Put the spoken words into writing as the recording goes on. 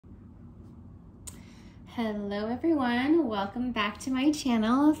Hello everyone, welcome back to my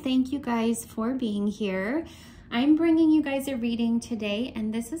channel. Thank you guys for being here. I'm bringing you guys a reading today,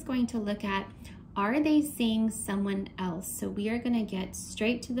 and this is going to look at, are they seeing someone else? So we are going to get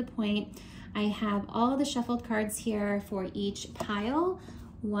straight to the point. I have all the shuffled cards here for each pile,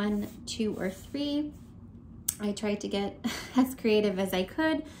 1, 2, or 3. I tried to get as creative as I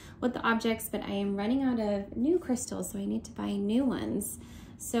could with the objects, but I am running out of new crystals, so I need to buy new ones.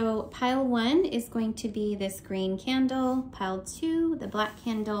 So pile 1 is going to be this green candle, pile 2, the black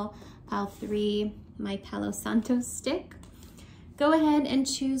candle, pile 3, my Palo Santo stick. Go ahead and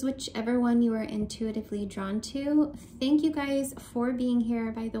choose whichever one you are intuitively drawn to. Thank you guys for being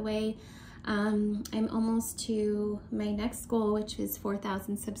here, by the way. I'm almost to my next goal, which is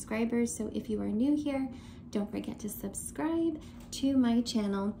 4,000 subscribers. So if you are new here, don't forget to subscribe to my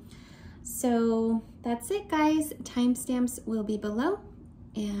channel. So that's it, guys. Timestamps will be below,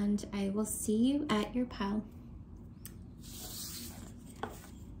 and I will see you at your pile.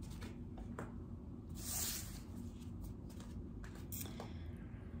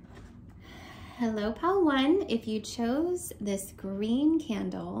 Hello, pile 1. If you chose this green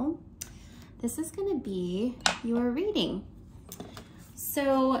candle, this is going to be your reading.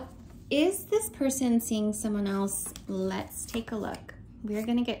 So is this person seeing someone else? Let's take a look. We're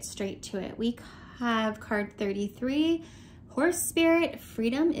going to get straight to it. We have card 33. Horse Spirit,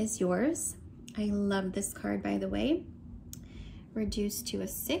 freedom is yours. I love this card, by the way. Reduced to a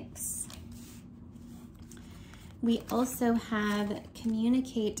 6. We also have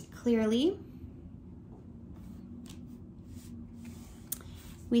communicate clearly.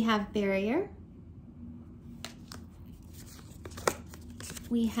 We have barrier.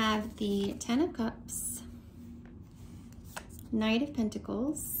 We have the 10 of Cups, Knight of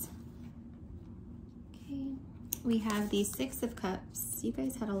Pentacles. Okay. We have the 6 of Cups. You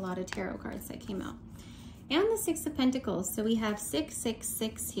guys had a lot of tarot cards that came out. And the 6 of Pentacles. So we have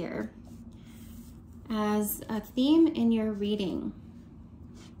 666 here as a theme in your reading.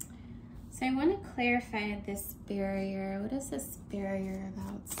 So I want to clarify this barrier. What is this barrier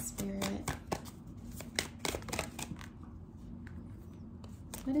about, Spirit?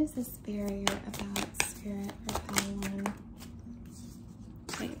 What is this barrier about, Spirit, for pile 1?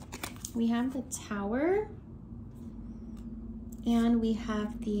 Okay. We have the Tower. And we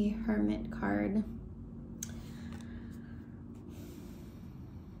have the Hermit card.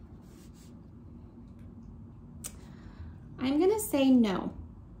 I'm going to say no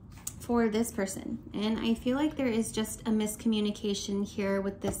for this person. And I feel like there is just a miscommunication here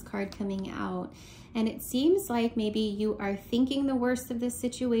with this card coming out. And it seems like maybe you are thinking the worst of this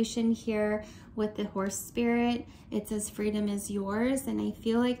situation here with the Horse Spirit. It says freedom is yours. And I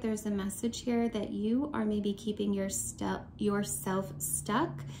feel like there's a message here that you are maybe keeping yourself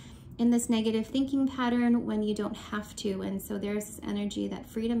stuck in this negative thinking pattern when you don't have to. And so there's this energy that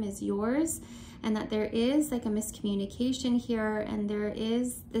freedom is yours, and that there is like a miscommunication here, and there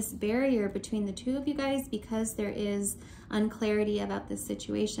is this barrier between the two of you guys because there is unclarity about this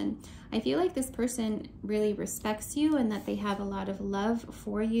situation. I feel like this person really respects you and that they have a lot of love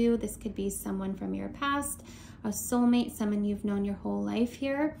for you. This could be someone from your past, a soulmate, someone you've known your whole life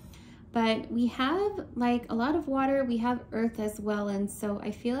here. But we have like a lot of water, we have earth as well. And so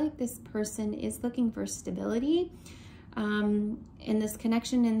I feel like this person is looking for stability in this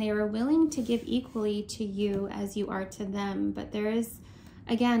connection, and they are willing to give equally to you as you are to them. But there is,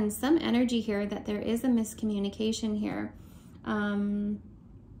 again, some energy here that there is a miscommunication here.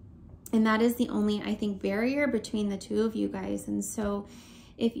 And that is the only, I think, barrier between the two of you guys. And so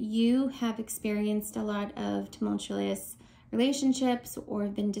if you have experienced a lot of tumultuous relationships or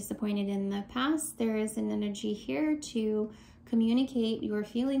been disappointed in the past, there is an energy here to communicate your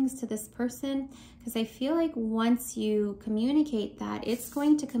feelings to this person, because I feel like once you communicate that, it's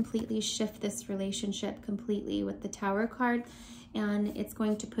going to completely shift this relationship completely with the Tower card, and it's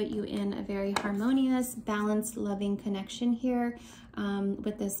going to put you in a very harmonious, balanced, loving connection here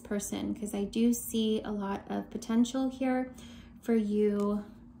with this person, because I do see a lot of potential here for you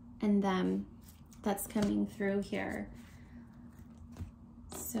and them that's coming through here.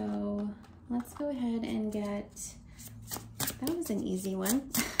 So let's go ahead and get, that was an easy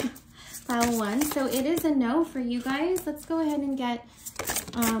one, pile 1. So it is a no for you guys. Let's go ahead and get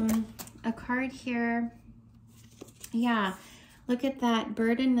a card here. Yeah, look at that,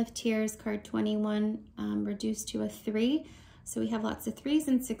 Burden of Tears, card 21, reduced to a 3. So we have lots of 3s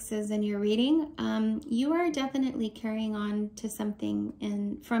and 6s in your reading. You are definitely carrying on to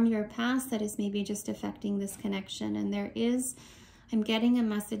something from your past that is maybe just affecting this connection. And there is, I'm getting a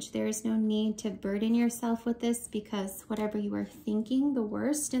message, there is no need to burden yourself with this, because whatever you are thinking, the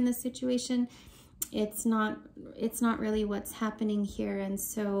worst in this situation, it's not really what's happening here. And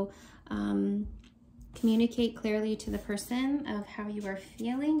so communicate clearly to the person of how you are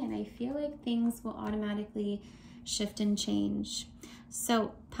feeling, and I feel like things will automatically shift and change.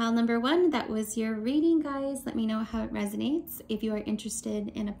 So pile number 1, that was your reading, guys. Let me know how it resonates. If you are interested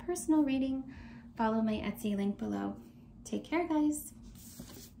in a personal reading, follow my Etsy link below. Take care, guys.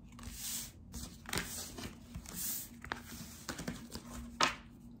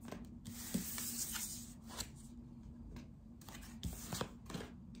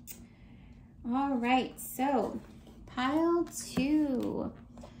 All right, so pile 2.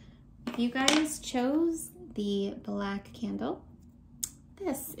 If you guys chose the black candle,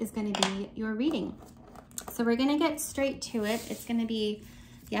 this is going to be your reading. So we're going to get straight to it. It's going to be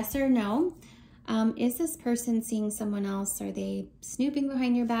yes or no. Is this person seeing someone else? Are they snooping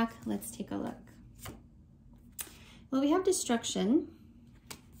behind your back? Let's take a look. Well, we have destruction.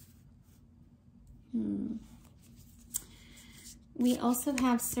 We also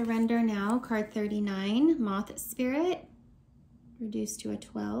have surrender now, card 39, moth spirit, reduced to a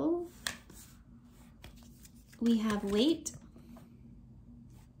 12. We have wait.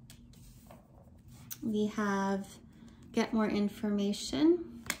 We have get more information.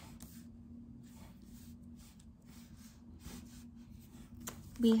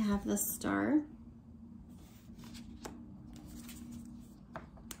 We have the star.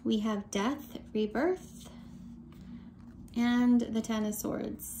 We have death, rebirth, and the 10 of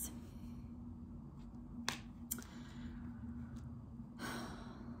swords.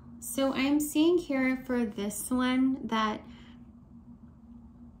 So I'm seeing here for this one that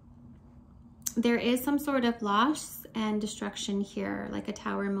there is some sort of loss and destruction here, like a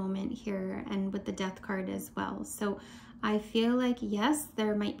tower moment here, and with the death card as well. So I feel like, yes,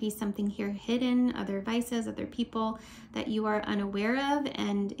 there might be something here hidden, other vices, other people that you are unaware of,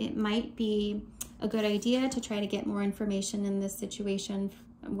 and it might be a good idea to try to get more information in this situation,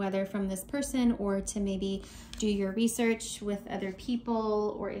 whether from this person or to maybe do your research with other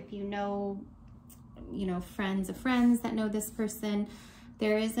people, or if you know, friends of friends that know this person.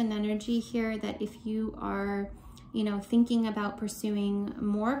 There is an energy here that if you are, thinking about pursuing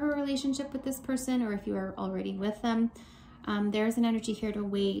more of a relationship with this person, or if you are already with them, there's an energy here to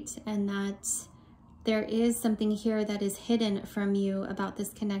wait, and that there is something here that is hidden from you about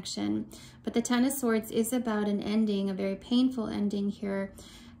this connection. But the 10 of swords is about an ending, a very painful ending here.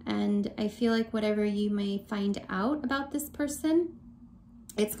 And I feel like whatever you may find out about this person,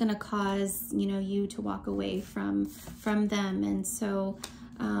 it's going to cause, you to walk away from them. And so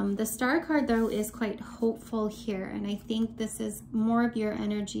the star card, though, is quite hopeful here. And I think this is more of your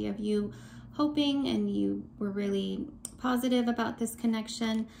energy of you hoping, and you were really positive about this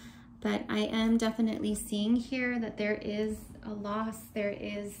connection. But I am definitely seeing here that there is a loss. There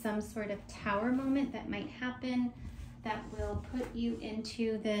is some sort of tower moment that might happen that will put you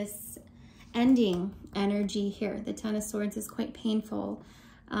into this ending energy here. The 10 of swords is quite painful.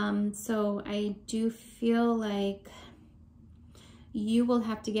 So I do feel like you will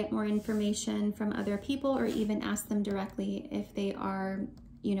have to get more information from other people, or even ask them directly if they are,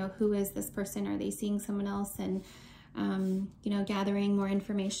 who is this person? Are they seeing someone else? And gathering more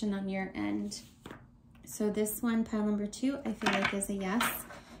information on your end. So this one, pile number 2, I feel like is a yes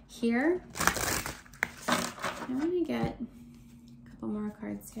here. I'm gonna get a couple more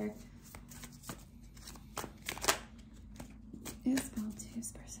cards here. Is pile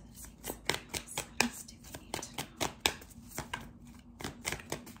 2's person seeing something else? What else do we need to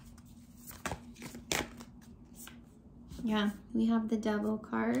know? Yeah, we have the Devil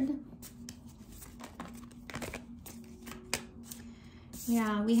card.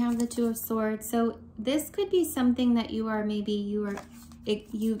 Yeah, we have the 2 of swords. So this could be something that you've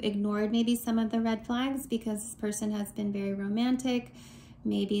ignored maybe some of the red flags, because this person has been very romantic.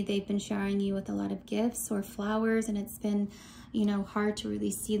 Maybe they've been showering you with a lot of gifts or flowers, and it's been, hard to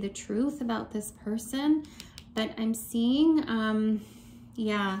really see the truth about this person. But I'm seeing,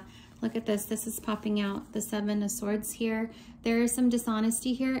 yeah, look at this. This is popping out, the 7 of swords here. There is some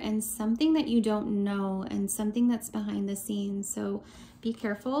dishonesty here, and something that you don't know, and something that's behind the scenes. So be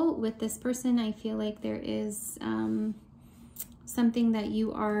careful with this person. I feel like there is something that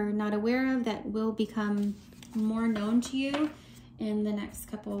you are not aware of that will become more known to you in the next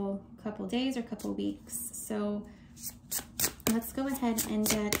couple days or couple weeks. So let's go ahead and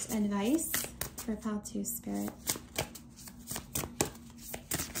get advice for pile 2 spirit.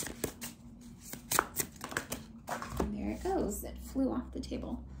 And there it goes. It flew off the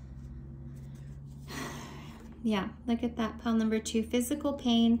table. Yeah, look at that, pile number 2, physical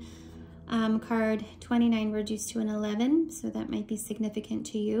pain, card 29 reduced to an 11, so that might be significant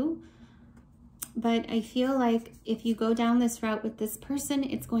to you. But I feel like if you go down this route with this person,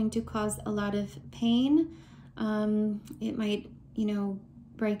 it's going to cause a lot of pain. It might, you know,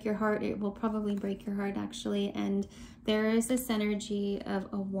 break your heart. It will probably break your heart, actually. And there is this energy of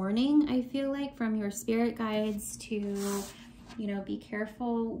a warning, I feel like, from your spirit guides to, you know, be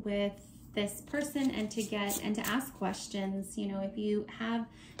careful with this person and to ask questions. You know, if you have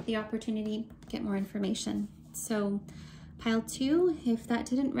the opportunity, get more information. So pile 2, if that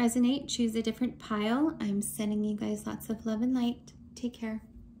didn't resonate, choose a different pile. I'm sending you guys lots of love and light. Take care.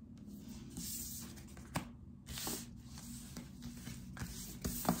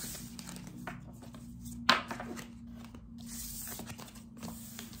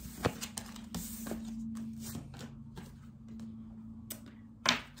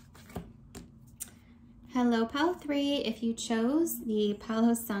 Hello, pile 3. If you chose the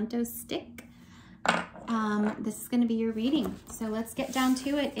Palo Santo stick, this is going to be your reading. So let's get down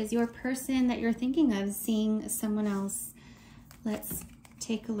to it. Is your person that you're thinking of seeing someone else? Let's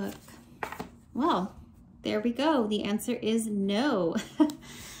take a look. Well, there we go. The answer is no.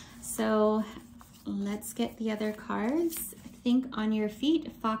 So let's get the other cards. Think on your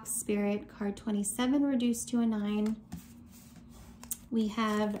feet. Fox Spirit, card 27, reduced to a 9. We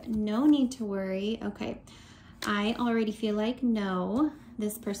have no need to worry. Okay, I already feel like no,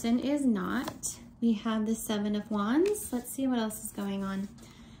 this person is not. We have the 7 of Wands. Let's see what else is going on.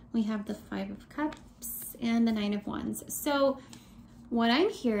 We have the 5 of Cups and the 9 of Wands. So what I'm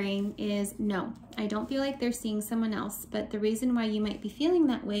hearing is no, I don't feel like they're seeing someone else, but the reason why you might be feeling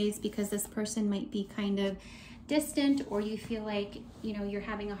that way is because this person might be kind of distant, or you feel like, you know, you're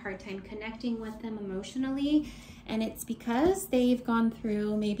having a hard time connecting with them emotionally. And it's because they've gone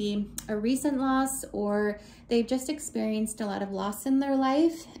through maybe a recent loss, or they've just experienced a lot of loss in their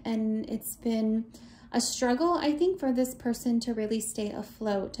life. And it's been a struggle, I think, for this person to really stay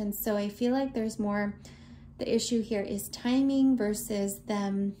afloat. And so I feel like there's more, the issue here is timing versus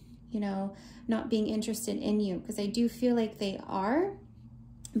them, you know, not being interested in you. Because I do feel like they are,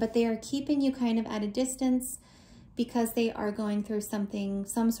 but they are keeping you kind of at a distance because they are going through something,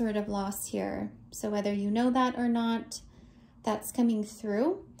 some sort of loss here. So whether you know that or not, that's coming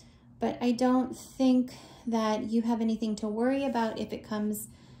through. But I don't think that you have anything to worry about if it comes,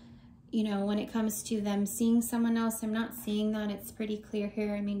 you know, when it comes to them seeing someone else. I'm not seeing that. It's pretty clear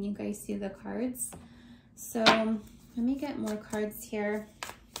here. I mean, you guys see the cards. So let me get more cards here.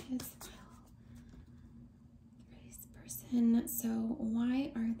 This person. So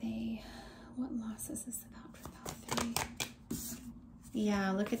why are they, what loss is this about for pile 3?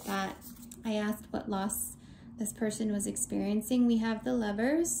 Yeah, look at that. I asked what loss this person was experiencing. We have the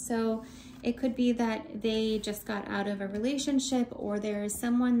Lovers. So it could be that they just got out of a relationship, or there's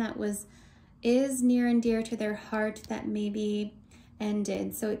someone that is near and dear to their heart that maybe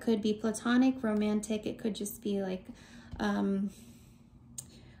ended. So it could be platonic, romantic. It could just be like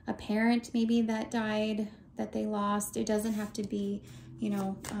a parent maybe that died, that they lost. It doesn't have to be, you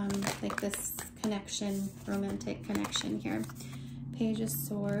know, like this connection, romantic connection here. Page of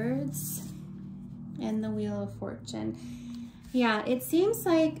Swords and the Wheel of Fortune. Yeah, it seems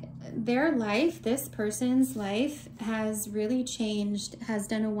like their life, this person's life, has really changed, has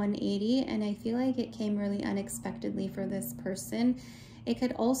done a 180, and I feel like it came really unexpectedly for this person. It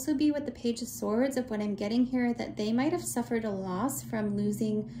could also be with the Page of Swords, of what I'm getting here, that they might have suffered a loss from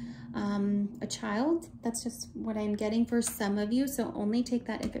losing a child. That's just what I'm getting for some of you, so only take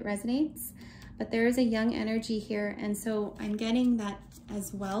that if it resonates. But there is a young energy here, and so I'm getting that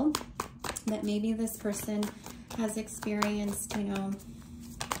as well, that maybe this person has experienced, you know,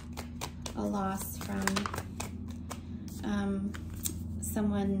 a loss from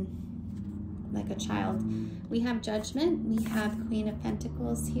someone like a child. We have Judgment, we have Queen of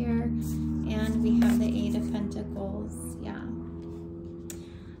Pentacles here, and we have the 8 of Pentacles. Yeah.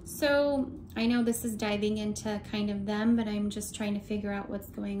 So I know this is diving into kind of them, but I'm just trying to figure out what's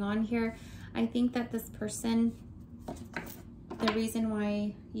going on here. I think that this person, the reason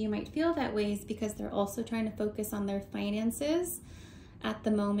why you might feel that way is because they're also trying to focus on their finances at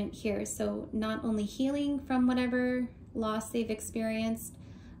the moment here. So not only healing from whatever loss they've experienced,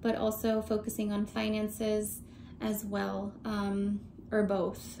 but also focusing on finances as well, or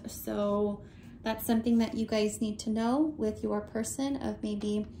both. So that's something that you guys need to know with your person, of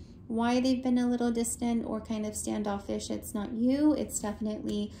maybe why they've been a little distant or kind of standoffish. It's not you, it's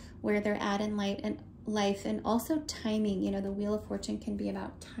definitely where they're at in life, and also timing. You know, the Wheel of Fortune can be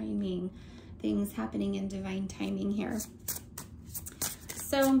about timing, things happening in divine timing here.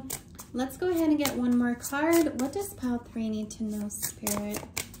 So let's go ahead and get one more card. What does pile 3 need to know, Spirit?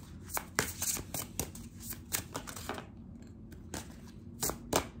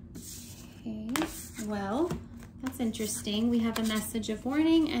 Okay. well. That's interesting. We have a message of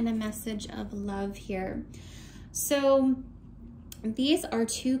warning and a message of love here. So these are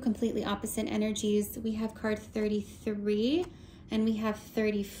two completely opposite energies. We have card 33 and we have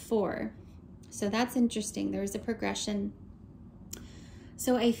 34. So that's interesting. There's a progression.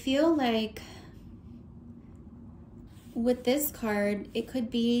 So I feel like with this card, it could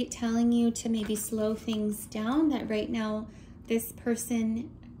be telling you to maybe slow things down, that right now this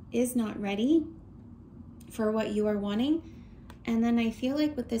person is not ready for what you are wanting. And then I feel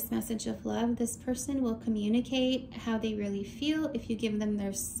like with this message of love, this person will communicate how they really feel if you give them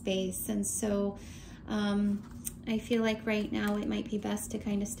their space. And so I feel like right now it might be best to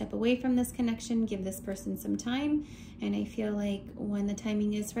kind of step away from this connection, give this person some time. And I feel like when the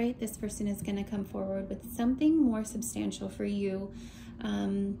timing is right, this person is going to come forward with something more substantial for you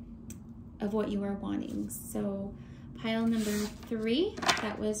of what you are wanting. So pile number 3,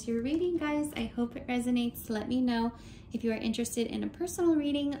 that was your reading, guys. I hope it resonates. Let me know if you are interested in a personal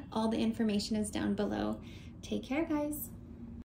reading. All the information is down below. Take care, guys.